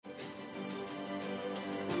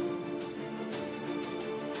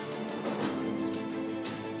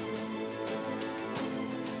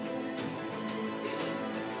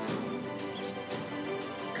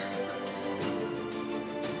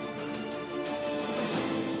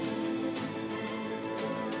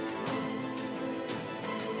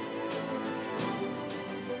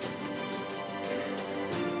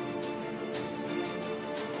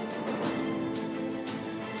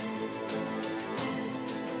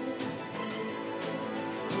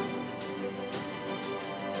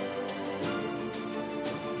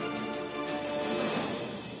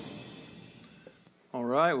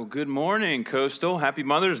right, well, good morning, Coastal. Happy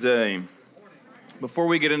Mother's Day. Before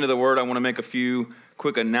we get into the word, I want to make a few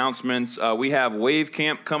quick announcements. We have Wave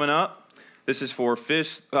Camp coming up. This is for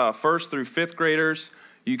first through fifth graders.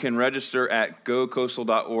 You can register at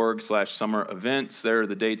gocoastal.org/summer events. There are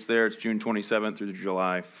the dates there. It's June 27th through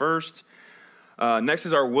July 1st. Next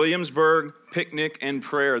is our Williamsburg Picnic and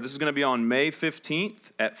Prayer. This is going to be on May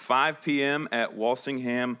 15th at 5 p.m. at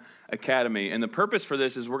Walsingham Academy. And the purpose for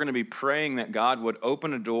this is we're going to be praying that God would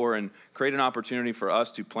open a door and create an opportunity for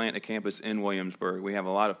us to plant a campus in Williamsburg. We have a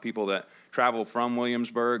lot of people that travel from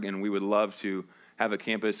Williamsburg, and we would love to have a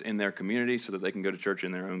campus in their community so that they can go to church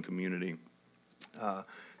in their own community.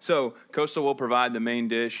 So Coastal will provide the main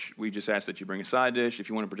dish. We just ask that you bring a side dish if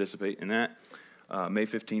you want to participate in that. May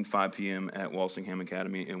 15th, 5 p.m. at Walsingham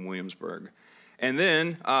Academy in Williamsburg. And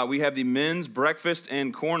then we have the men's breakfast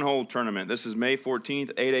and cornhole tournament. This is May 14th,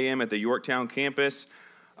 8 a.m. at the Yorktown campus.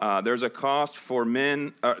 There's a cost for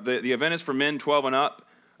men. The event is for men 12 and up.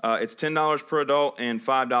 It's $10 per adult and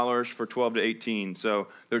 $5 for 12 to 18. So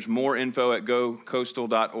there's more info at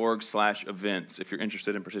gocoastal.org/events if you're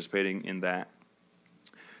interested in participating in that.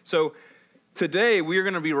 So today, we are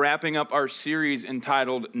going to be wrapping up our series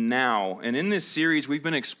entitled Now. And in this series, we've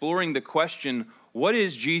been exploring the question, what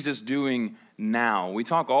is Jesus doing now? We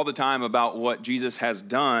talk all the time about what Jesus has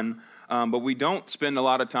done, but we don't spend a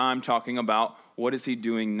lot of time talking about what is he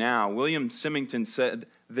doing now. William Symington said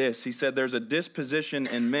this. He said, there's a disposition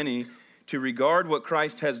in many to regard what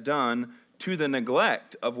Christ has done to the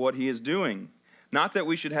neglect of what he is doing. Not that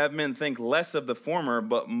we should have men think less of the former,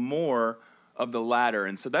 but more of the latter.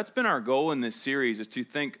 And so that's been our goal in this series, is to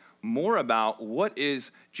think more about what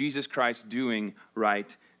is Jesus Christ doing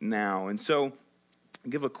right now. And so I'll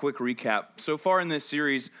give a quick recap. So far in this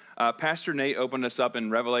series, Pastor Nate opened us up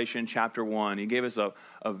in Revelation chapter 1. He gave us a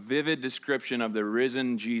vivid description of the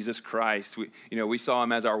risen Jesus Christ. We saw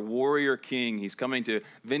him as our warrior king. He's coming to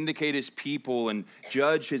vindicate his people and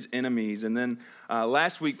judge his enemies. And then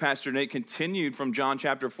last week, Pastor Nate continued from John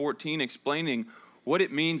chapter 14, explaining what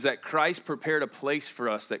it means that Christ prepared a place for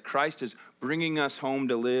us, that Christ is bringing us home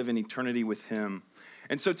to live in eternity with him.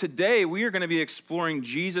 And so today we are going to be exploring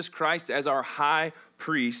Jesus Christ as our high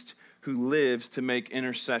priest who lives to make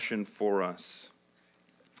intercession for us.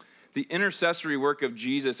 The intercessory work of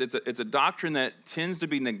Jesus, it's a doctrine that tends to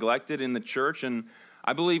be neglected in the church, and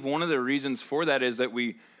I believe one of the reasons for that is that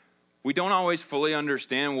we don't always fully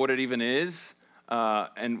understand what it even is,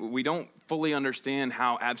 and we don't fully understand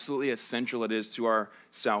how absolutely essential it is to our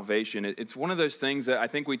salvation. It's one of those things that I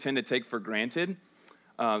think we tend to take for granted,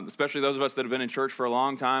 especially those of us that have been in church for a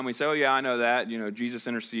long time. We say, oh yeah, I know that. Jesus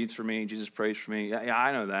intercedes for me. Jesus prays for me. Yeah,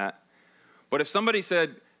 I know that. But if somebody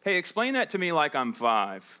said, hey, explain that to me like I'm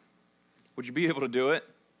 5, would you be able to do it?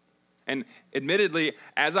 And admittedly,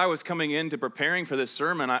 as I was coming into preparing for this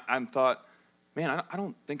sermon, I thought, man, I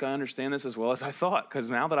don't think I understand this as well as I thought, because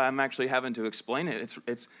now that I'm actually having to explain it,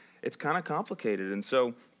 it's kind of complicated. And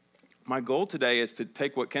so my goal today is to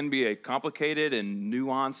take what can be a complicated and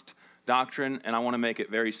nuanced doctrine, and I want to make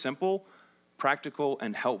it very simple, practical,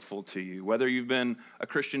 and helpful to you. Whether you've been a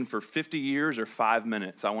Christian for 50 years or 5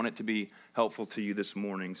 minutes, I want it to be helpful to you this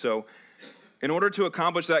morning. So in order to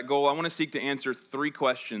accomplish that goal, I want to seek to answer 3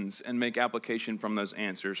 questions and make application from those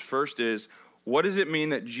answers. First is, what does it mean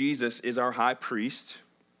that Jesus is our high priest?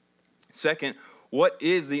 Second, what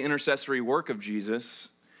is the intercessory work of Jesus?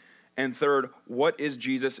 And third, what is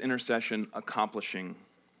Jesus' intercession accomplishing?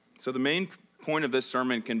 So the main point of this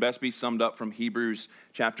sermon can best be summed up from Hebrews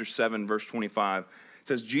chapter 7, verse 25. It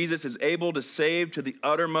says, Jesus is able to save to the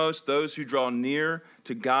uttermost those who draw near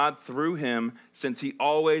to God through him, since he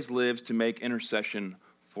always lives to make intercession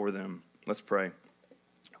for them. Let's pray.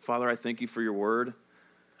 Father, I thank you for your word.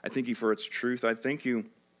 I thank you for its truth. I thank you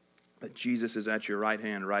that Jesus is at your right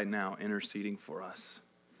hand right now, interceding for us.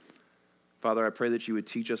 Father, I pray that you would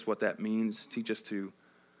teach us what that means, teach us to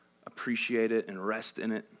appreciate it and rest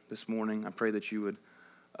in it this morning. I pray that you would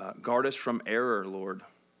guard us from error, Lord,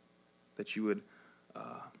 that you would,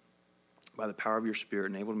 by the power of your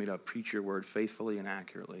Spirit, enable me to preach your word faithfully and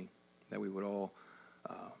accurately, that we would all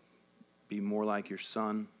be more like your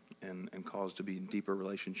Son and cause to be deeper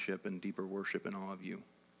relationship and deeper worship in all of you.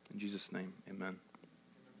 In Jesus' name, amen.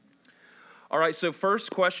 All right, so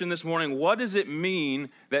first question this morning, what does it mean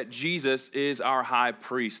that Jesus is our high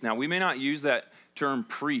priest? Now, we may not use that term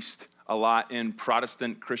priest a lot in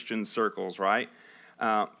Protestant Christian circles, right?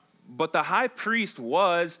 But the high priest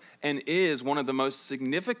was and is one of the most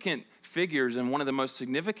significant figures and one of the most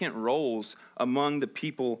significant roles among the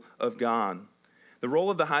people of God. The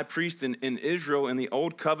role of the high priest in Israel in the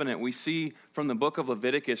Old Covenant, we see from the book of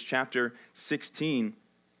Leviticus chapter 16.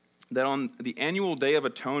 that on the annual Day of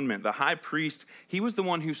Atonement, the high priest, he was the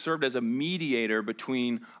one who served as a mediator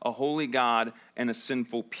between a holy God and a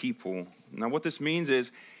sinful people. Now, what this means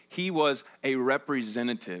is he was a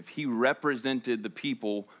representative. He represented the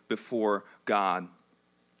people before God.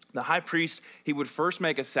 The high priest, he would first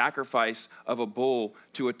make a sacrifice of a bull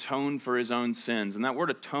to atone for his own sins. And that word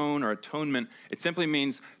atone or atonement, it simply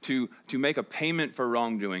means to make a payment for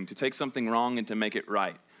wrongdoing, to take something wrong and to make it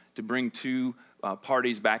right, to bring two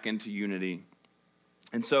parties back into unity.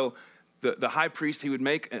 And so the high priest, he would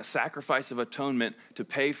make a sacrifice of atonement to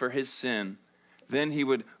pay for his sin. Then he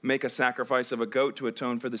would make a sacrifice of a goat to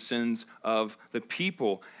atone for the sins of the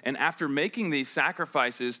people. And after making these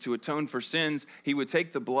sacrifices to atone for sins, he would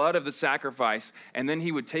take the blood of the sacrifice and then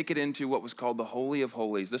he would take it into what was called the Holy of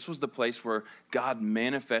Holies. This was the place where God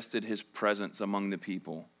manifested his presence among the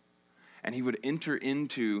people. And he would enter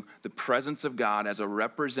into the presence of God as a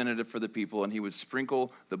representative for the people, and he would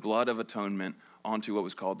sprinkle the blood of atonement onto what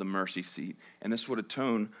was called the mercy seat. And this would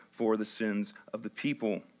atone for the sins of the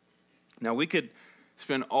people. Now, we could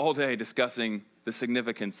spend all day discussing the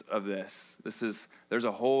significance of this. There's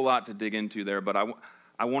a whole lot to dig into there, but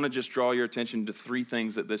I want to just draw your attention to three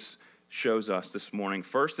things that this shows us this morning.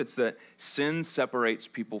 First, it's that sin separates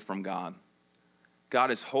people from God.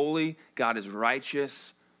 God is holy, God is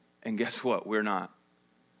righteous, and guess what? We're not.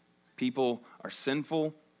 People are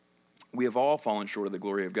sinful. We have all fallen short of the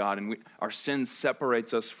glory of God, and our sin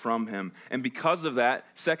separates us from him. And because of that,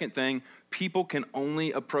 second thing, people can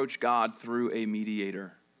only approach God through a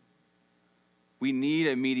mediator. We need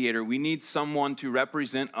a mediator. We need someone to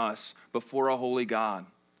represent us before a holy God.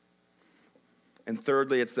 And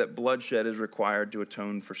thirdly, it's that bloodshed is required to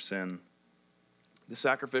atone for sin. The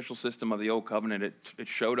sacrificial system of the Old Covenant, it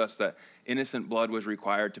showed us that innocent blood was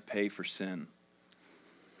required to pay for sin.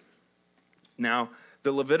 Now,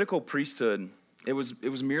 the Levitical priesthood, it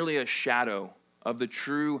was merely a shadow of the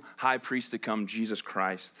true high priest to come, Jesus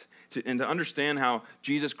Christ. And to understand how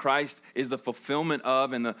Jesus Christ is the fulfillment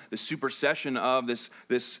of and the supersession of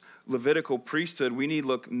this Levitical priesthood, we need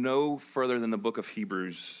look no further than the book of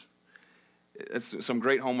Hebrews. It's some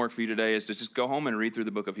great homework for you today is to just go home and read through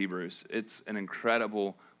the book of Hebrews. It's an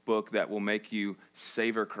incredible book that will make you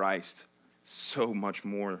savor Christ so much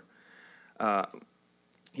more.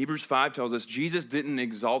 Hebrews 5 tells us Jesus didn't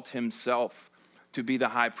exalt himself to be the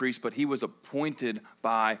high priest, but he was appointed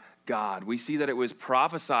by God. We see that it was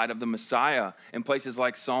prophesied of the Messiah in places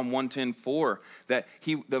like Psalm 110:4 that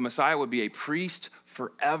the Messiah would be a priest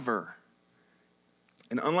forever.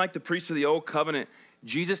 And unlike the priests of the Old Covenant,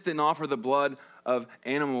 Jesus didn't offer the blood of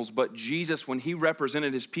animals, but Jesus, when he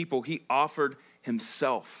represented his people, he offered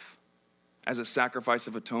himself as a sacrifice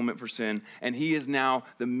of atonement for sin. And he is now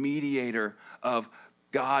the mediator of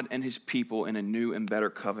God and his people in a new and better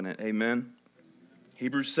covenant. Amen.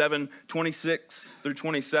 Hebrews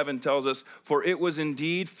 7:26-27 tells us, "For it was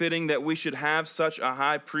indeed fitting that we should have such a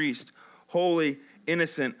high priest, holy,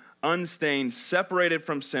 innocent, unstained, separated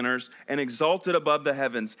from sinners, and exalted above the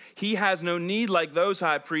heavens. He has no need, like those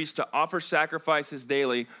high priests, to offer sacrifices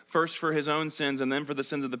daily, first for his own sins and then for the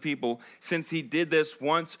sins of the people, since he did this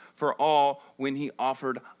once for all when he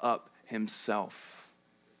offered up himself."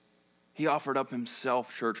 He offered up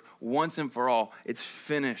himself, church, once and for all. It's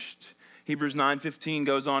finished. Hebrews 9:15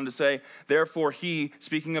 goes on to say, "Therefore he,"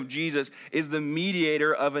 speaking of Jesus, "is the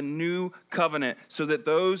mediator of a new covenant, so that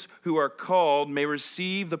those who are called may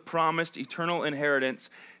receive the promised eternal inheritance,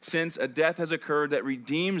 since a death has occurred that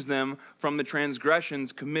redeems them from the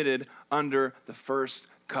transgressions committed under the first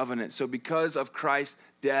covenant." So because of Christ's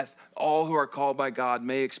death, all who are called by God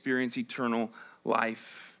may experience eternal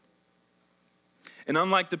life. And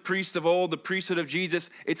unlike the priests of old, the priesthood of Jesus,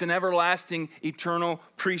 it's an everlasting, eternal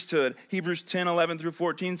priesthood. Hebrews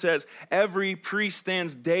 10:11-14 says, "Every priest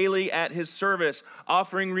stands daily at his service,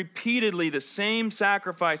 offering repeatedly the same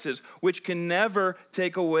sacrifices, which can never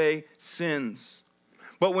take away sins.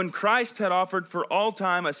 But when Christ had offered for all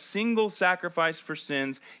time a single sacrifice for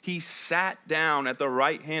sins, he sat down at the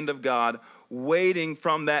right hand of God, waiting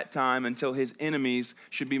from that time until his enemies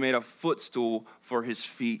should be made a footstool for his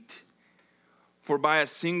feet. For by a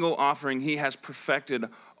single offering, he has perfected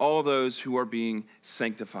all those who are being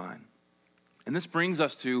sanctified." And this brings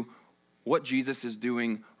us to what Jesus is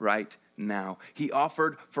doing right now. He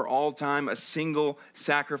offered for all time a single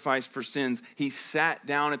sacrifice for sins. He sat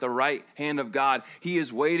down at the right hand of God. He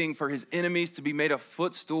is waiting for his enemies to be made a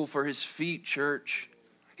footstool for his feet, church.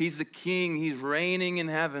 He's the king. He's reigning in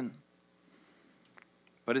heaven.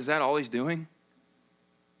 But is that all he's doing?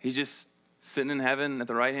 He's just sitting in heaven at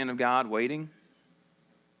the right hand of God waiting?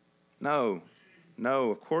 No,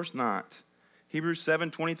 of course not. Hebrews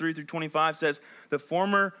 7:23-25 says, the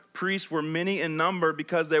former priests were many in number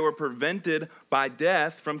because they were prevented by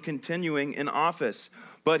death from continuing in office.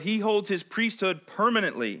 But he holds his priesthood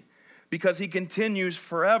permanently because he continues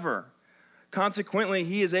forever. Consequently,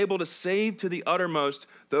 he is able to save to the uttermost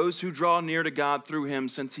those who draw near to God through him,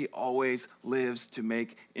 since he always lives to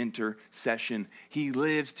make intercession. He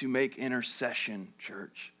lives to make intercession,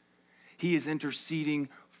 church. He is interceding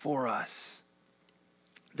for us.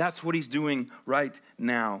 That's what he's doing right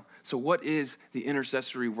now. So what is the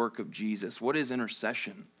intercessory work of Jesus? What is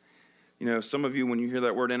intercession? You know, some of you, when you hear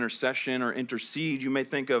that word intercession or intercede, you may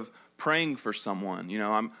think of praying for someone. You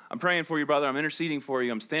know, I'm praying for you, brother. I'm interceding for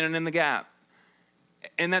you. I'm standing in the gap.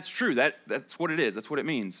 And that's true. That's what it is. That's what it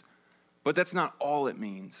means. But that's not all it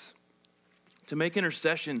means. To make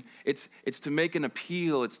intercession, it's to make an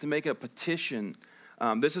appeal. It's to make a petition.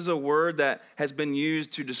 This is a word that has been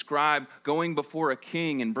used to describe going before a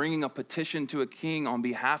king and bringing a petition to a king on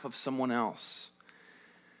behalf of someone else.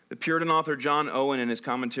 The Puritan author John Owen, in his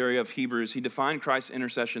commentary of Hebrews, he defined Christ's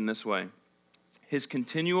intercession this way: his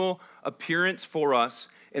continual appearance for us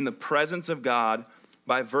in the presence of God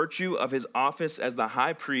by virtue of his office as the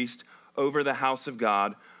high priest over the house of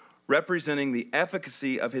God, representing the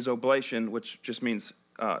efficacy of his oblation, which just means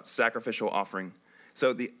sacrificial offering.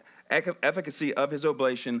 So the efficacy of his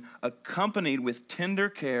oblation, accompanied with tender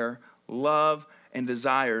care, love, and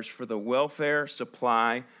desires for the welfare,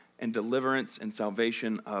 supply, and deliverance and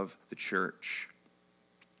salvation of the church.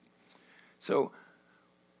 So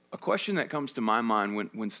a question that comes to my mind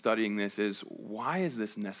when studying this is, why is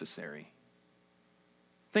this necessary?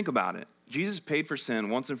 Think about it. Jesus paid for sin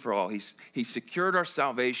once and for all. He secured our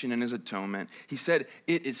salvation in his atonement. He said,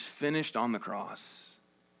 it is finished on the cross.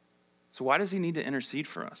 So why does he need to intercede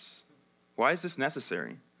for us? Why is this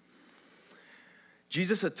necessary?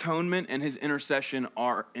 Jesus' atonement and his intercession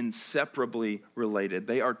are inseparably related.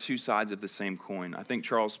 They are two sides of the same coin. I think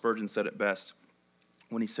Charles Spurgeon said it best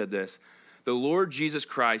when he said this: the Lord Jesus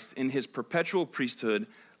Christ, in his perpetual priesthood,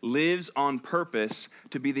 lives on purpose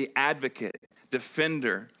to be the advocate,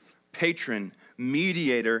 defender, patron,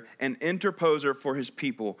 mediator, and interposer for his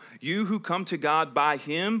people. You who come to God by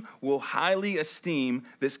him will highly esteem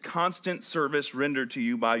this constant service rendered to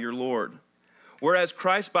you by your Lord. Whereas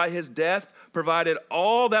Christ, by his death, provided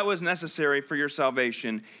all that was necessary for your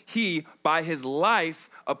salvation, he, by his life,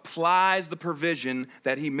 applies the provision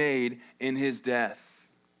that he made in his death.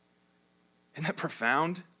 Isn't that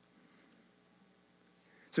profound?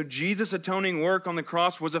 So Jesus' atoning work on the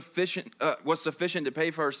cross was sufficient to pay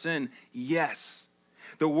for our sin? Yes.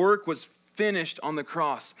 The work was finished on the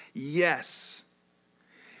cross? Yes.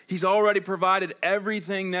 He's already provided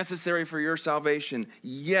everything necessary for your salvation?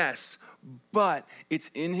 Yes. But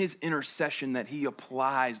it's in his intercession that he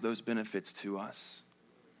applies those benefits to us.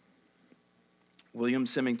 William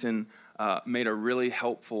Symington made a really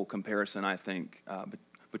helpful comparison, I think,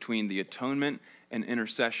 between the atonement and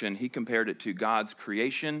intercession. He compared it to God's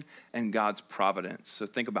creation and God's providence. So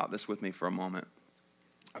think about this with me for a moment.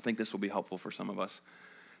 I think this will be helpful for some of us.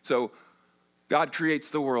 So God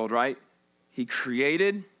creates the world, right? He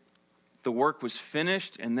created, the work was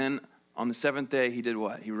finished, and then on the seventh day, he did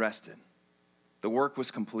what? He rested. The work was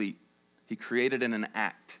complete. He created in an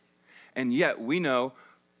act. And yet we know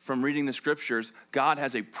from reading the scriptures, God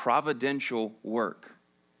has a providential work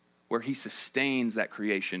where he sustains that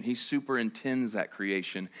creation. He superintends that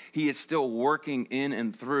creation. He is still working in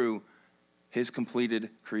and through his completed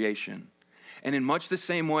creation. And in much the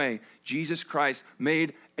same way, Jesus Christ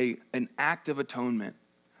made an act of atonement.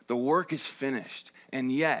 The work is finished,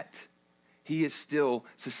 and yet he is still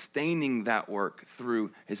sustaining that work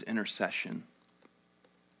through his intercession.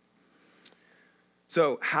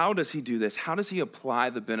 So how does he do this? How does he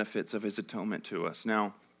apply the benefits of his atonement to us?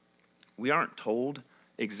 Now, we aren't told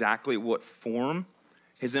exactly what form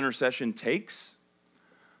his intercession takes.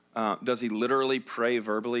 Does he literally pray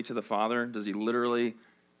verbally to the Father? Does he literally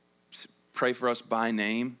pray for us by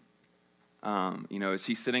name? Is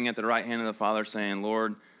he sitting at the right hand of the Father saying,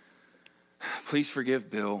 Lord, please forgive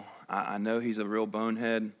Bill. I know he's a real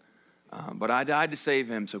bonehead, but I died to save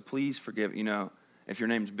him, so please forgive. If your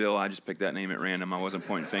name's Bill, I just picked that name at random. I wasn't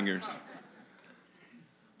pointing fingers.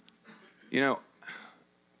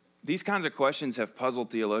 These kinds of questions have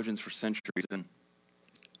puzzled theologians for centuries, and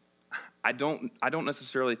I don't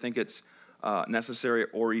necessarily think it's necessary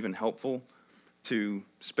or even helpful to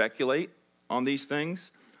speculate on these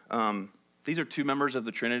things. These are two members of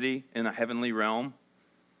the Trinity in a heavenly realm.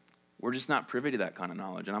 We're just not privy to that kind of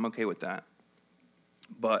knowledge, and I'm okay with that.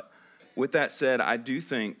 But with that said, I do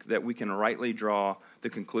think that we can rightly draw the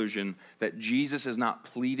conclusion that Jesus is not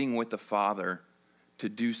pleading with the Father to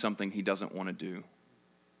do something he doesn't want to do.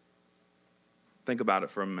 Think about it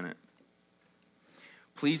for a minute.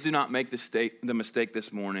 Please do not make the mistake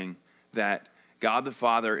this morning that God the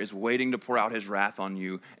Father is waiting to pour out his wrath on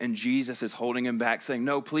you, and Jesus is holding him back saying,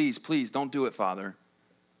 no, please, don't do it, Father.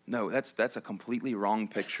 No, that's a completely wrong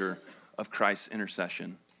picture of Christ's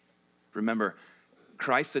intercession. Remember,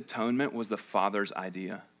 Christ's atonement was the Father's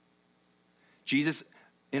idea. Jesus'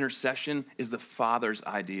 intercession is the Father's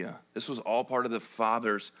idea. This was all part of the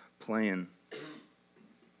Father's plan.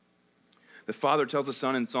 The Father tells the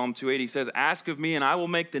Son in Psalm 2:8, he says, ask of me and I will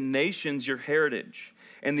make the nations your heritage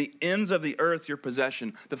and the ends of the earth your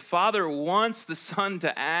possession. The Father wants the Son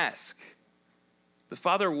to ask. The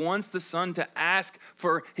Father wants the Son to ask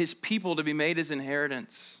for his people to be made his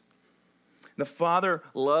inheritance. The Father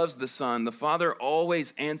loves the Son. The Father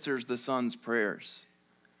always answers the Son's prayers.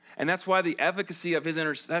 And that's why the efficacy of his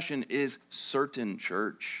intercession is certain,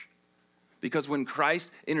 church. Because when Christ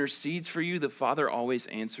intercedes for you, the Father always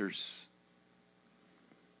answers.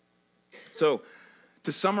 So,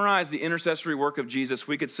 to summarize the intercessory work of Jesus,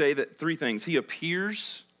 we could say that three things. He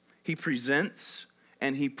appears, he presents,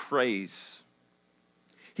 and he prays.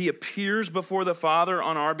 He appears before the Father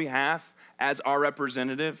on our behalf as our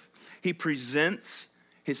representative. He presents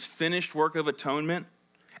his finished work of atonement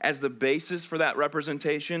as the basis for that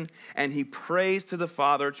representation, and he prays to the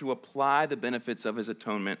Father to apply the benefits of his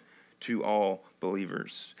atonement to all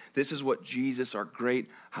believers. This is what Jesus, our great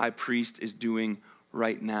high priest, is doing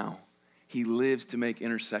right now. He lives to make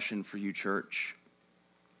intercession for you, church.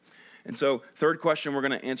 And so, third question we're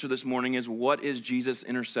going to answer this morning is, what is Jesus'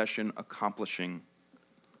 intercession accomplishing?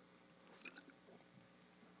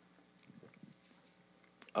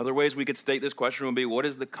 Other ways we could state this question would be, what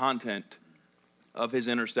is the content of his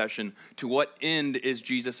intercession? To what end is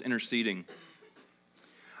Jesus interceding?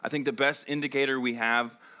 I think the best indicator we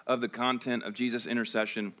have of the content of Jesus'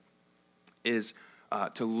 intercession is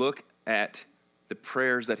to look at the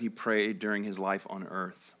prayers that he prayed during his life on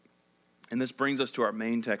earth. And this brings us to our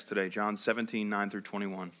main text today, John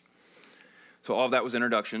 17:9-21. So all of that was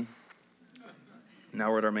introduction.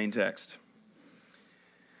 Now we're at our main text.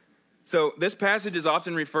 So this passage is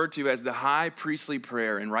often referred to as the high priestly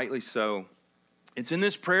prayer, and rightly so. It's in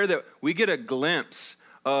this prayer that we get a glimpse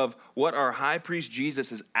of what our high priest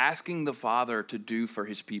Jesus is asking the Father to do for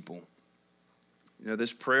his people. You know,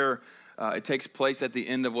 this prayer, it takes place at the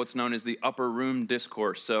end of what's known as the upper room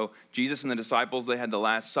discourse. So Jesus and the disciples, they had the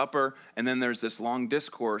Last Supper, and then there's this long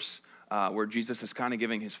discourse where Jesus is kind of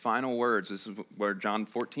giving his final words. This is where John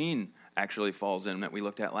 14 actually falls in that we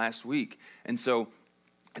looked at last week. And so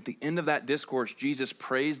at the end of that discourse, Jesus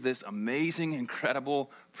prays this amazing,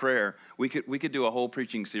 incredible prayer. We could do a whole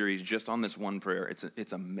preaching series just on this one prayer.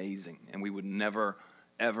 It's amazing, and we would never,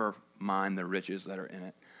 ever mind the riches that are in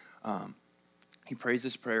it. He prays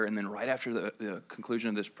this prayer, and then right after the conclusion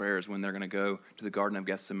of this prayer is when they're going to go to the Garden of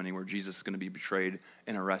Gethsemane, where Jesus is going to be betrayed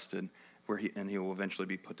and arrested, and he will eventually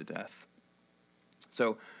be put to death.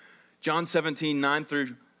 So John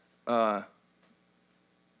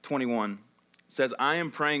 17:9-21 says, I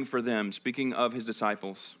am praying for them, speaking of his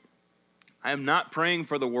disciples. I am not praying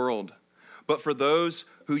for the world, but for those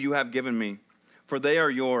who you have given me, for they are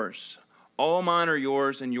yours. All mine are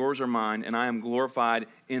yours, and yours are mine, and I am glorified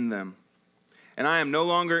in them. And I am no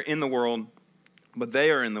longer in the world, but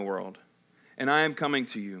they are in the world, and I am coming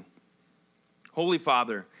to you. Holy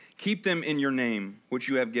Father, keep them in your name, which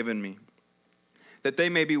you have given me, that they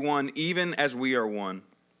may be one, even as we are one.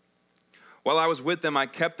 While I was with them, I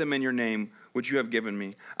kept them in your name, which you have given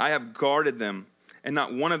me. I have guarded them, and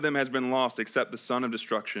not one of them has been lost except the son of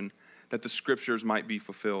destruction, that the scriptures might be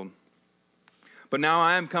fulfilled. But now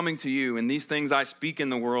I am coming to you, and these things I speak in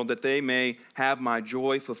the world, that they may have my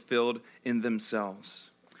joy fulfilled in themselves.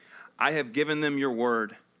 I have given them your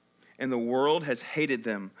word, and the world has hated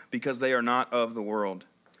them because they are not of the world,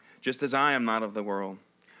 just as I am not of the world.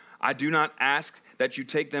 I do not ask that you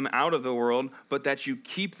take them out of the world, but that you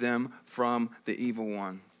keep them from the evil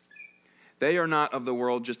one. They are not of the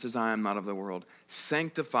world, just as I am not of the world.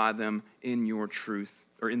 Sanctify them in your truth,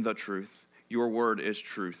 or in the truth. Your word is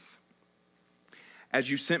truth. As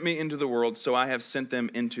you sent me into the world, so I have sent them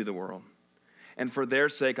into the world. And for their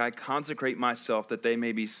sake, I consecrate myself, that they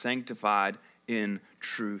may be sanctified in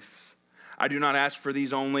truth. I do not ask for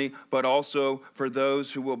these only, but also for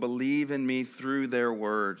those who will believe in me through their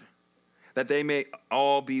word, that they may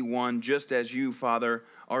all be one, just as you, Father,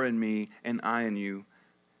 are in me and I in you,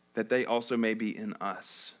 that they also may be in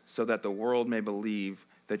us, so that the world may believe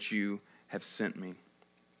that you have sent me.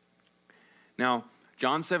 Now,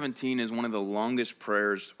 John 17 is one of the longest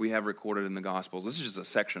prayers we have recorded in the Gospels. This is just a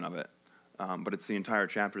section of it, but it's the entire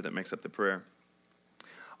chapter that makes up the prayer.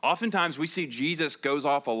 Oftentimes we see Jesus goes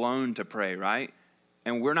off alone to pray, right?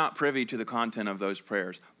 And we're not privy to the content of those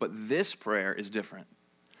prayers. But this prayer is different.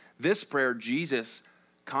 This prayer, Jesus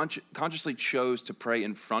consciously chose to pray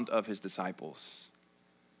in front of his disciples.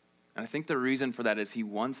 And I think the reason for that is he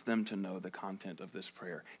wants them to know the content of this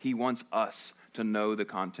prayer. He wants us to know the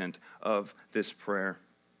content of this prayer.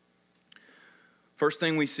 First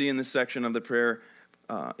thing we see in this section of the prayer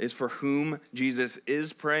is for whom Jesus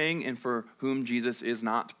is praying and for whom Jesus is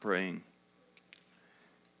not praying.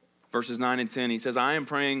 Verses 9 and 10, he says, I am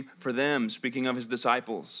praying for them, speaking of his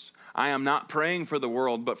disciples. I am not praying for the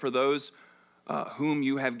world, but for those whom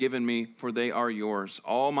you have given me, for they are yours.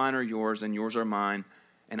 All mine are yours, and yours are mine,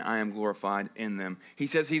 and I am glorified in them. He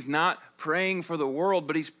says he's not praying for the world,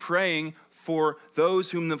 but he's praying for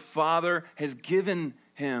those whom the Father has given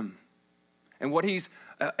him. And what he's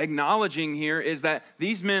acknowledging here is that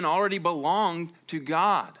these men already belonged to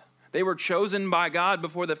God. They were chosen by God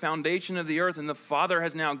before the foundation of the earth, and the Father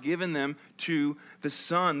has now given them to the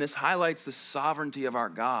Son. This highlights the sovereignty of our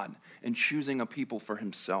God in choosing a people for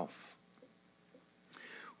himself.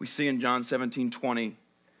 We see in John 17:20,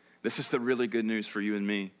 this is the really good news for you and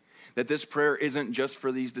me, that this prayer isn't just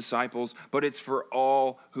for these disciples, but it's for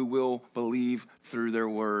all who will believe through their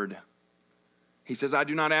word. He says, I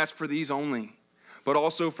do not ask for these only, but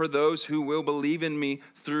also for those who will believe in me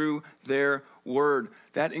through their word.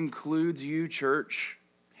 That includes you, church.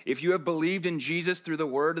 If you have believed in Jesus through the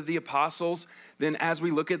word of the apostles, then as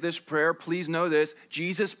we look at this prayer, please know this,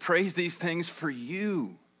 Jesus prays these things for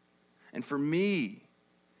you and for me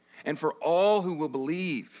and for all who will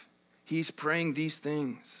believe. He's praying these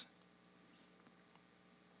things.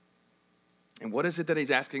 And what is it that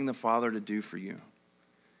he's asking the Father to do for you?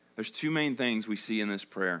 There's two main things we see in this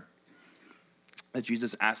prayer that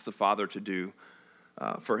Jesus asked the Father to do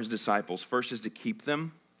for his disciples. First is to keep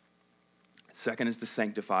them. Second is to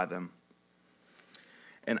sanctify them.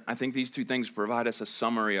 And I think these two things provide us a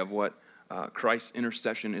summary of what Christ's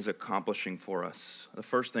intercession is accomplishing for us. The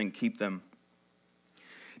first thing, keep them.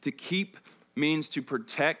 To keep means to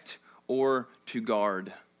protect or to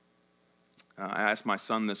guard. I asked my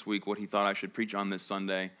son this week what he thought I should preach on this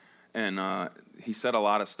Sunday, and he said a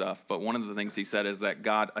lot of stuff, but one of the things he said is that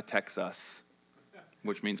God attacks us,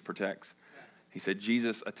 which means protects. He said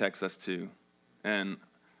Jesus attacks us too, and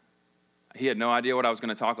he had no idea what I was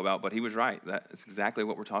going to talk about, but he was right. That's exactly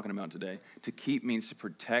what we're talking about today. To keep means to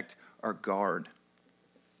protect or guard.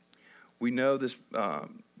 We know this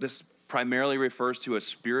primarily refers to a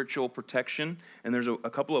spiritual protection, and there's a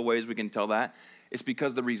couple of ways we can tell that. It's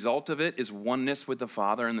because the result of it is oneness with the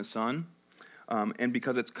Father and the Son, and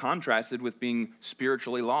because it's contrasted with being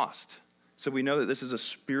spiritually lost. So we know that this is a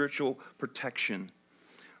spiritual protection.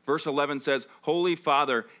 Verse 11 says, Holy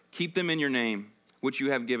Father, keep them in your name, which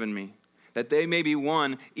you have given me, that they may be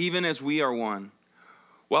one, even as we are one.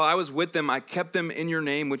 While I was with them, I kept them in your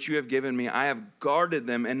name, which you have given me. I have guarded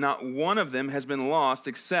them, and not one of them has been lost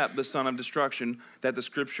except the son of destruction, that the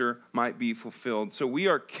scripture might be fulfilled. So we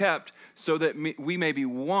are kept so that we may be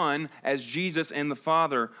one as Jesus and the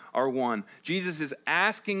Father are one. Jesus is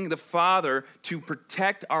asking the Father to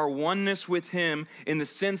protect our oneness with him in the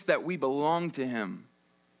sense that we belong to him.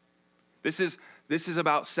 This is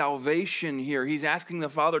about salvation here. He's asking the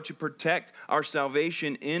Father to protect our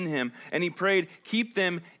salvation in him. And he prayed, keep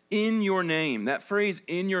them in your name. That phrase,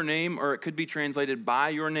 in your name, or it could be translated by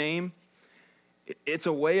your name, it's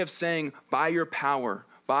a way of saying by your power,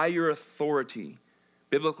 by your authority.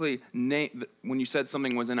 Biblically, when you said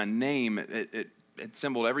something was in a name, it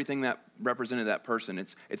symbolized everything that represented that person.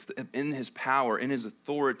 It's in his power, in his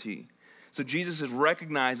authority. So Jesus is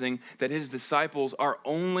recognizing that his disciples are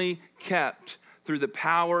only kept through the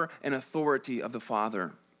power and authority of the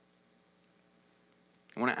Father.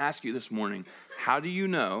 I want to ask you this morning, how do you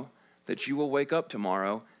know that you will wake up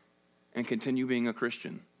tomorrow and continue being a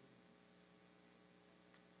Christian?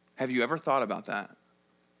 Have you ever thought about that?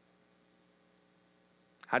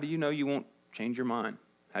 How do you know you won't change your mind?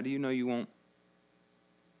 How do you know you won't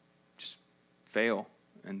just fail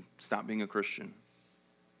and stop being a Christian?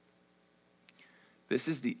 This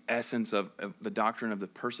is the essence of the doctrine of the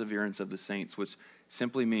perseverance of the saints, which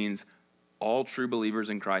simply means all true believers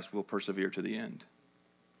in Christ will persevere to the end.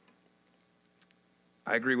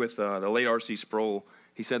 I agree with the late R.C. Sproul.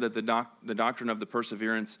 He said that the doctrine of the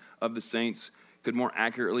perseverance of the saints could more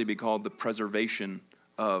accurately be called the preservation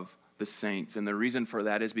of the saints. And the reason for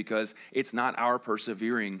that is because it's not our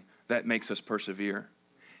persevering that makes us persevere.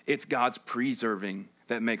 It's God's preserving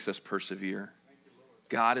that makes us persevere.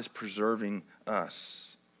 God is preserving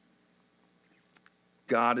us.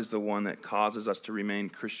 God is the one that causes us to remain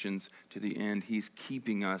Christians to the end. He's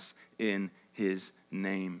keeping us in his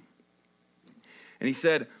name. And he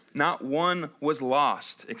said, not one was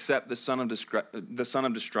lost except the son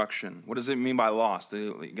of destruction. What does it mean by lost?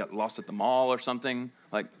 You got lost at the mall or something?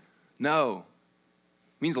 No.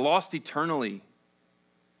 It means lost eternally.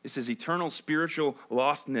 This is eternal spiritual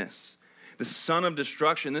lostness. The son of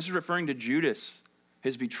destruction. This is referring to Judas,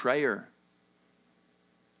 his betrayer.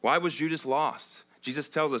 Why was Judas lost? Jesus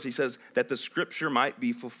tells us, he says, that the scripture might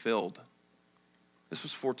be fulfilled. This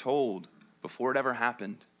was foretold before it ever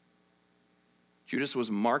happened. Judas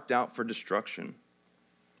was marked out for destruction.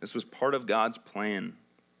 This was part of God's plan.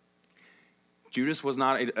 Judas was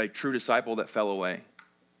not a true disciple that fell away.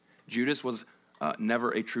 Judas was never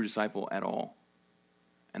a true disciple at all.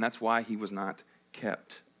 And that's why he was not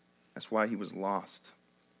kept. That's why he was lost.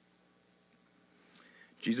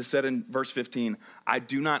 Jesus said in verse 15, I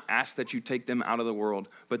do not ask that you take them out of the world,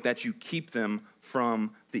 but that you keep them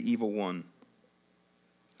from the evil one.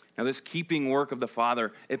 Now, this keeping work of the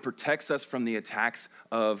Father, it protects us from the attacks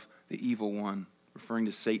of the evil one, referring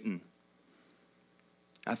to Satan.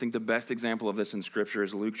 I think the best example of this in Scripture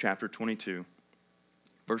is Luke chapter 22,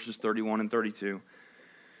 verses 31 and 32.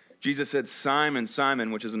 Jesus said, Simon,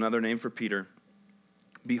 Simon, which is another name for Peter,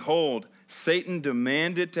 behold, Satan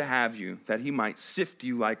demanded to have you, that he might sift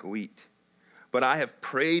you like wheat. But I have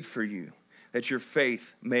prayed for you, that your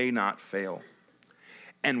faith may not fail.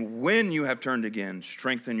 And when you have turned again,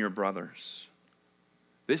 strengthen your brothers.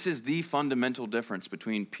 This is the fundamental difference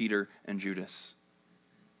between Peter and Judas.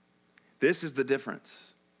 This is the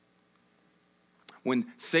difference. When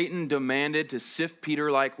Satan demanded to sift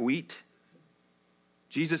Peter like wheat,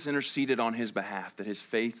 Jesus interceded on his behalf that his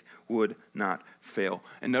faith would not fail.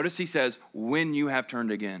 And notice he says, when you have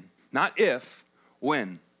turned again. Not if,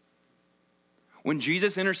 when. When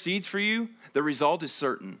Jesus intercedes for you, the result is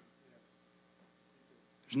certain.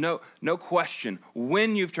 There's no question.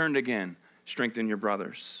 When you've turned again, strengthen your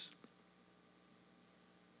brothers.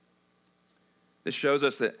 This shows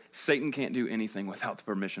us that Satan can't do anything without the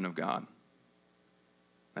permission of God.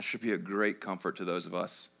 That should be a great comfort to those of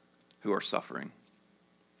us who are suffering.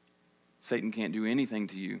 Satan can't do anything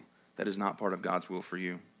to you that is not part of God's will for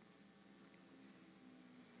you.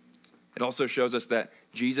 It also shows us that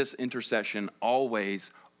Jesus' intercession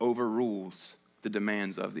always overrules the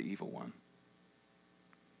demands of the evil one.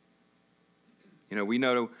 You know, we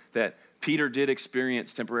know that Peter did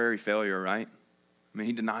experience temporary failure, right? I mean,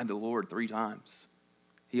 he denied the Lord 3 times.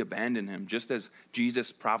 He abandoned him, just as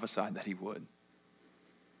Jesus prophesied that he would.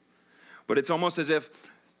 But it's almost as if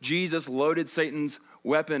Jesus loaded Satan's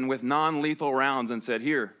weapon with non-lethal rounds and said,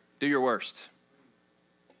 here, do your worst.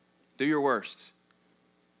 Do your worst.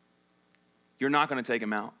 You're not going to take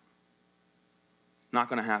him out. Not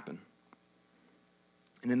going to happen.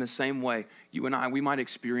 And in the same way, you and I, we might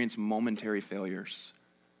experience momentary failures.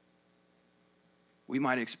 We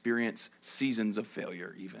might experience seasons of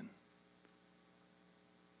failure even.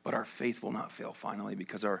 But our faith will not fail finally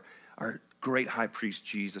because our great high priest,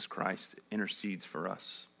 Jesus Christ, intercedes for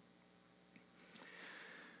us.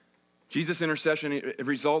 Jesus' intercession, it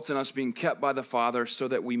results in us being kept by the Father so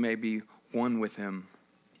that we may be one with him.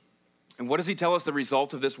 And what does he tell us the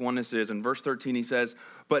result of this oneness is? In verse 13, he says,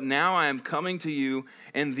 but now I am coming to you,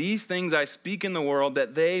 and these things I speak in the world,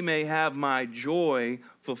 that they may have my joy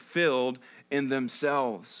fulfilled in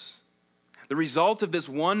themselves. The result of this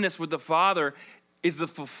oneness with the Father is the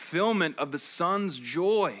fulfillment of the Son's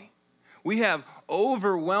joy. We have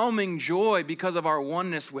overwhelming joy because of our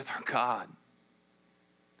oneness with our God.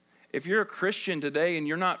 If you're a Christian today and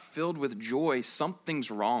you're not filled with joy,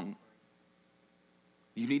 something's wrong.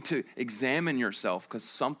 You need to examine yourself because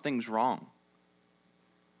something's wrong.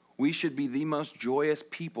 We should be the most joyous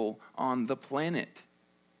people on the planet.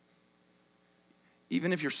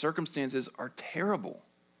 Even if your circumstances are terrible,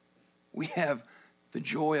 we have the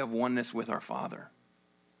joy of oneness with our Father.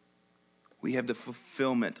 We have the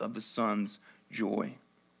fulfillment of the Son's joy.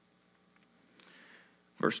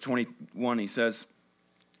 Verse 21, he says,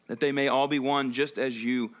 that they may all be one, just as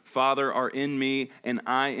you, Father, are in me and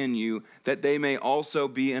I in you, that they may also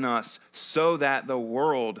be in us, so that the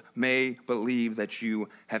world may believe that you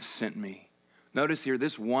have sent me. Notice here,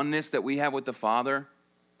 this oneness that we have with the Father,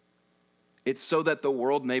 it's so that the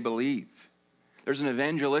world may believe. There's an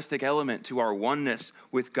evangelistic element to our oneness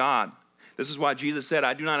with God. This is why Jesus said,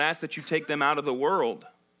 I do not ask that you take them out of the world.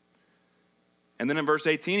 And then in verse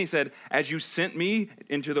 18, he said, as you sent me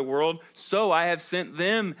into the world, so I have sent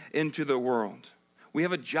them into the world. We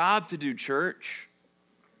have a job to do, church.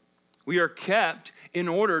 We are kept in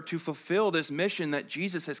order to fulfill this mission that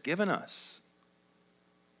Jesus has given us.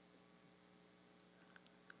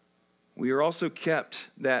 We are also kept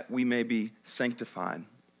that we may be sanctified.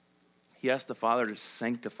 He asked the Father to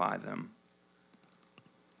sanctify them.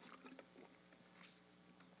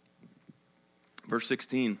 Verse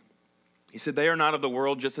 16, he said, they are not of the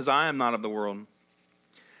world, just as I am not of the world.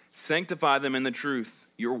 Sanctify them in the truth.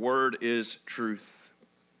 Your word is truth.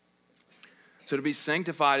 So to be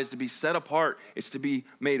sanctified is to be set apart. It's to be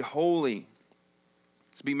made holy.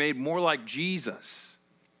 It's to be made more like Jesus.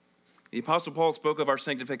 The Apostle Paul spoke of our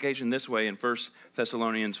sanctification this way in 1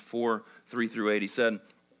 Thessalonians 4, 3 through 8. He said,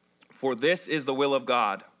 for this is the will of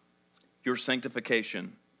God, your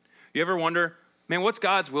sanctification. You ever wonder, man, what's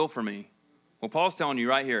God's will for me? Well, Paul's telling you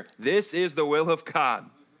right here, this is the will of God,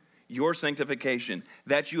 your sanctification,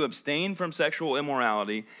 that you abstain from sexual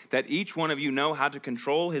immorality, that each one of you know how to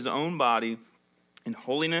control his own body in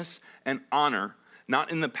holiness and honor,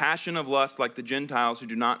 not in the passion of lust like the Gentiles who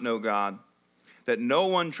do not know God, that no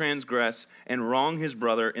one transgress and wrong his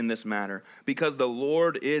brother in this matter, because the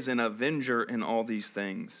Lord is an avenger in all these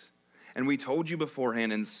things. And we told you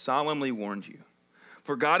beforehand and solemnly warned you.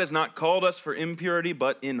 For God has not called us for impurity,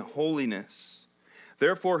 but in holiness.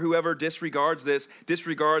 Therefore, whoever disregards this,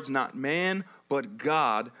 disregards not man, but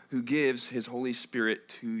God, who gives his Holy Spirit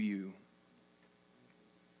to you.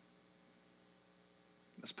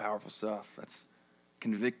 That's powerful stuff. That's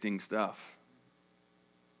convicting stuff.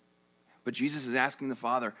 But Jesus is asking the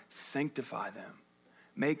Father, sanctify them,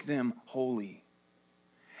 make them holy.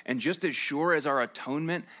 And just as sure as our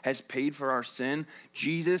atonement has paid for our sin,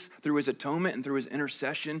 Jesus, through his atonement and through his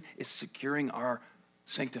intercession, is securing our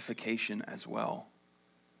sanctification as well.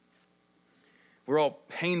 We're all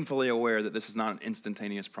painfully aware that this is not an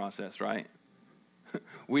instantaneous process, right?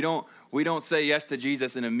 We don't say yes to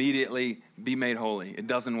Jesus and immediately be made holy. It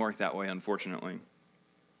doesn't work that way, unfortunately.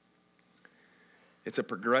 It's a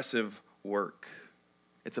progressive work.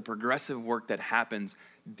 It's a progressive work that happens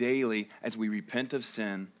daily as we repent of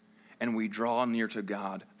sin and we draw near to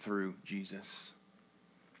God through Jesus.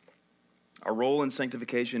 Our role in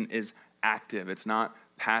sanctification is active. It's not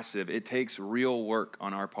passive. It takes real work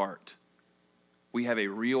on our part. We have a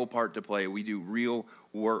real part to play. We do real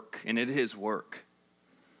work, and it is work.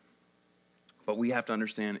 But we have to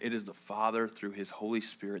understand it is the Father through his Holy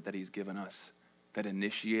Spirit that he's given us that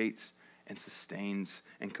initiates and sustains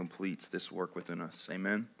and completes this work within us.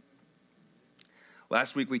 Amen?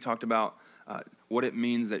 Last week we talked about what it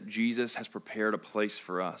means that Jesus has prepared a place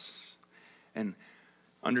for us. And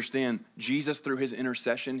understand, Jesus through his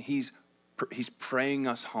intercession, he's praying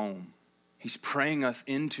us home. He's praying us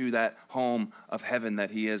into that home of heaven that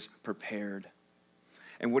he has prepared.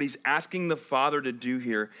 And what he's asking the Father to do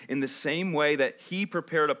here, in the same way that he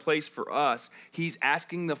prepared a place for us, he's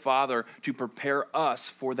asking the Father to prepare us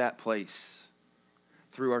for that place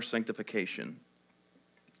through our sanctification.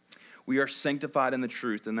 We are sanctified in the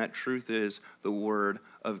truth, and that truth is the Word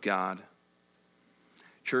of God.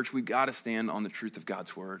 Church, we've got to stand on the truth of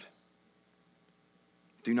God's Word.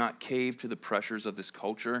 Do not cave to the pressures of this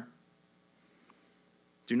culture.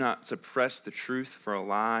 Do not suppress the truth for a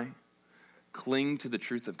lie. Cling to the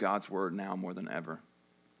truth of God's word now more than ever.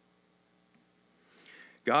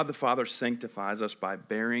 God the Father sanctifies us by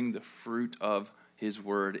bearing the fruit of his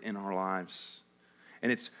word in our lives.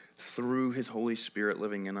 And it's through his Holy Spirit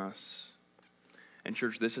living in us. And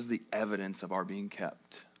church, this is the evidence of our being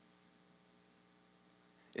kept.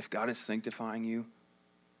 If God is sanctifying you,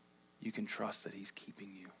 you can trust that he's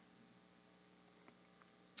keeping you.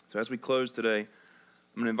 So as we close today,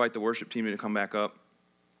 I'm going to invite the worship team to come back up.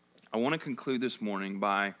 I want to conclude this morning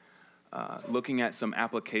by looking at some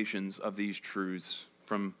applications of these truths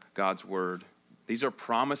from God's word. These are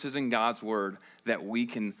promises in God's word that we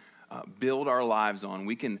can build our lives on.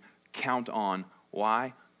 We can count on.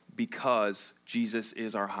 Why? Because Jesus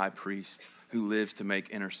is our high priest who lives to make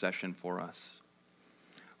intercession for us.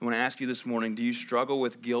 I want to ask you this morning, do you struggle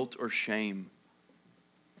with guilt or shame?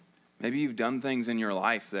 Maybe you've done things in your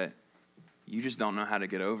life that you just don't know how to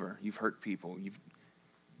get over. You've hurt people,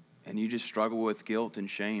 and you just struggle with guilt and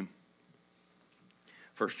shame.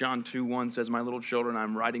 1 John 2:1 says, "My little children,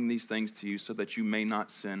 I'm writing these things to you so that you may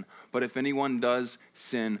not sin. But if anyone does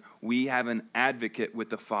sin, we have an advocate with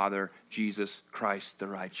the Father, Jesus Christ the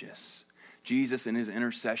righteous." Jesus in his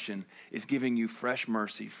intercession is giving you fresh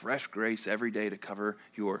mercy, fresh grace every day to cover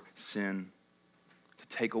your sin, to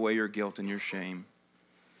take away your guilt and your shame.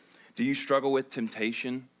 Do you struggle with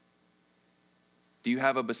temptation? Do you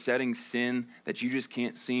have a besetting sin that you just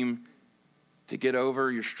can't seem to get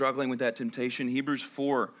over? You're struggling with that temptation. Hebrews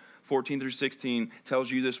 4:14-16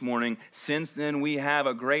 tells you this morning, "Since then we have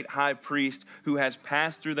a great high priest who has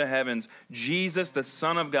passed through the heavens, Jesus, the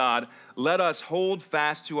Son of God. Let us hold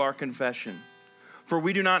fast to our confession. For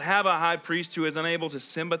we do not have a high priest who is unable to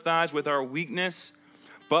sympathize with our weakness,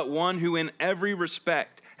 but one who in every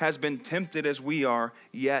respect has been tempted as we are,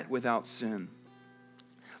 yet without sin.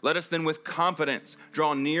 Let us then with confidence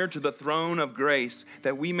draw near to the throne of grace,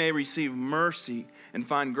 that we may receive mercy and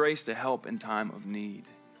find grace to help in time of need.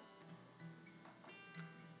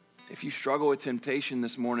 If you struggle with temptation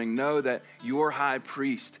this morning, know that your high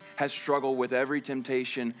priest has struggled with every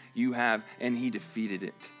temptation you have, and he defeated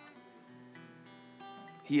it.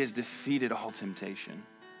 He has defeated all temptation.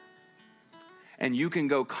 And you can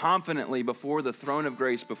go confidently before the throne of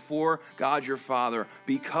grace, before God your Father,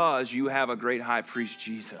 because you have a great high priest,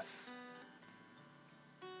 Jesus,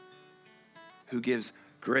 who gives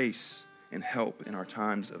grace and help in our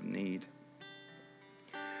times of need.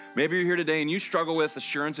 Maybe you're here today and you struggle with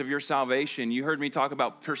assurance of your salvation. You heard me talk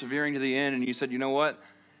about persevering to the end, and you said, you know what?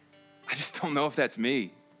 I just don't know if that's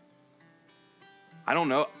me. I don't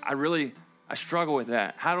know. I struggle with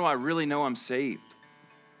that. How do I really know I'm saved?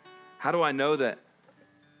 How do I know that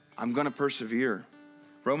I'm going to persevere?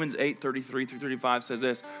 Romans 8:33-35 says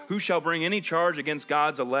this: who shall bring any charge against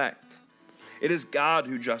God's elect? It is God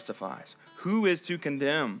who justifies. Who is to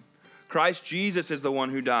condemn? Christ Jesus is the one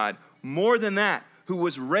who died. More than that, who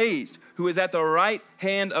was raised, who is at the right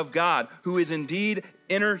hand of God, who is indeed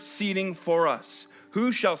interceding for us.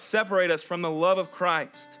 Who shall separate us from the love of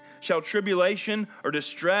Christ? Shall tribulation or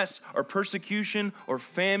distress or persecution or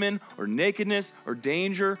famine or nakedness or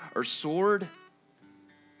danger or sword?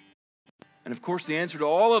 And of course, the answer to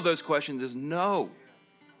all of those questions is no.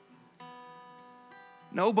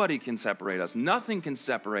 Nobody can separate us. Nothing can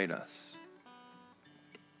separate us,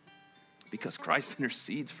 because Christ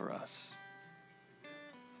intercedes for us.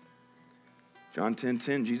 John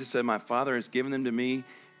 10:10, Jesus said, my Father has given them to me.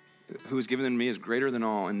 Who has given them to me is greater than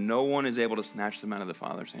all, and no one is able to snatch them out of the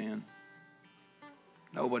Father's hand.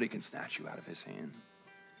 Nobody can snatch you out of his hand.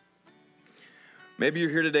 Maybe you're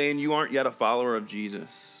here today and you aren't yet a follower of Jesus.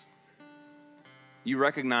 You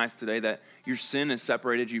recognize today that your sin has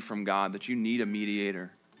separated you from God, that you need a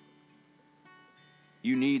mediator.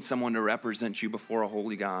 You need someone to represent you before a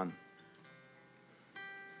holy God.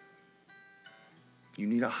 You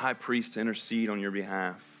need a high priest to intercede on your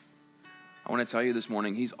behalf. I want to tell you this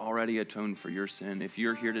morning, he's already atoned for your sin. If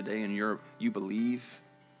you're here today and you believe,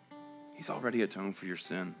 he's already atoned for your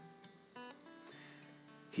sin.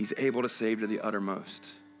 He's able to save to the uttermost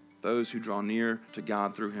those who draw near to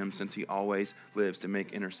God through him, since he always lives to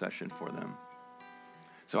make intercession for them.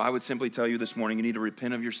 So I would simply tell you this morning, you need to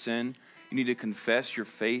repent of your sin. You need to confess your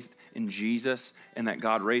faith in Jesus and that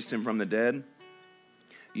God raised him from the dead.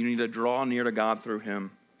 You need to draw near to God through him.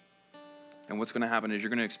 And what's going to happen is you're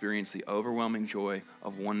going to experience the overwhelming joy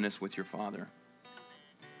of oneness with your Father.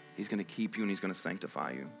 He's going to keep you and he's going to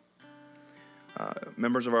sanctify you.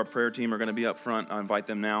 Members of our prayer team are going to be up front. I invite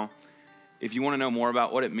them now. If you want to know more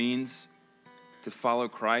about what it means to follow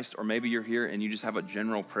Christ, or maybe you're here and you just have a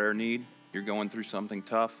general prayer need, you're going through something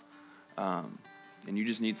tough, and you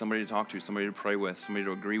just need somebody to talk to, somebody to pray with, somebody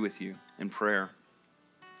to agree with you in prayer,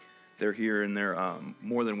 they're here and they're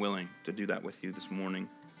more than willing to do that with you this morning.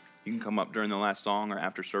 You can come up during the last song or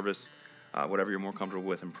after service, whatever you're more comfortable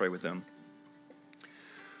with, and pray with them.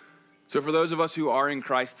 So for those of us who are in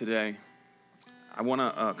Christ today, I want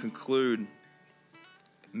to conclude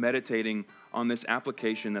meditating on this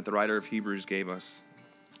application that the writer of Hebrews gave us.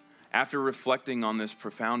 After reflecting on this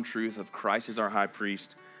profound truth of Christ as our high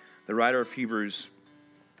priest, the writer of Hebrews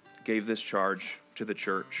gave this charge to the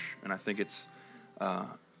church, and I think it's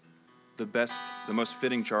the most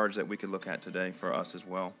fitting charge that we could look at today for us as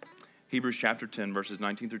well. Hebrews chapter 10, verses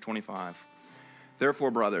 19-25.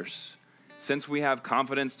 Therefore, brothers, since we have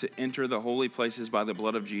confidence to enter the holy places by the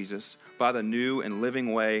blood of Jesus, by the new and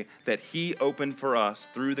living way that he opened for us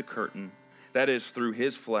through the curtain, that is, through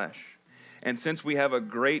his flesh, and since we have a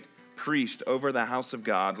great priest over the house of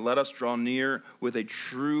God, let us draw near with a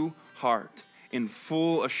true heart, in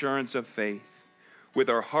full assurance of faith, with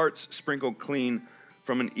our hearts sprinkled clean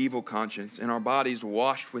from an evil conscience, and our bodies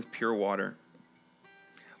washed with pure water.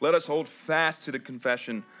 Let us hold fast to the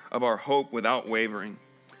confession of our hope without wavering,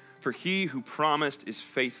 for he who promised is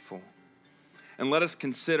faithful. And let us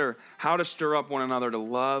consider how to stir up one another to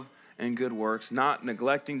love and good works, not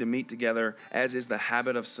neglecting to meet together, as is the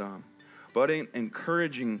habit of some, but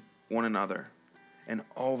encouraging one another, and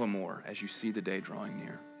all the more as you see the day drawing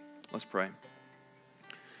near. Let's pray.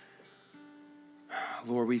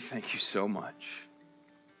 Lord, we thank you so much.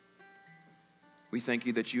 We thank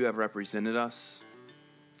you that you have represented us.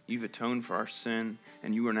 You've atoned for our sin,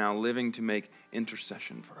 and you are now living to make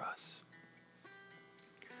intercession for us.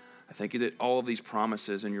 I thank you that all of these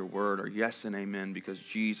promises in your word are yes and amen, because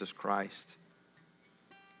Jesus Christ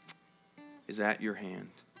is at your hand,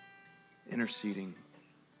 interceding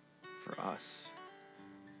for us.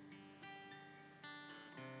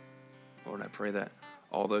 Lord, I pray that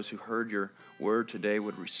all those who heard your word today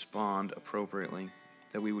would respond appropriately,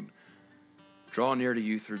 that we would draw near to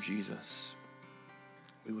you through Jesus.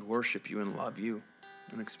 We would worship you and love you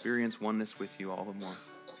and experience oneness with you all the more.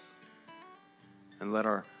 And let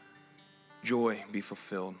our joy be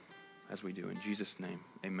fulfilled as we do. In Jesus' name,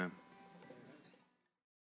 amen.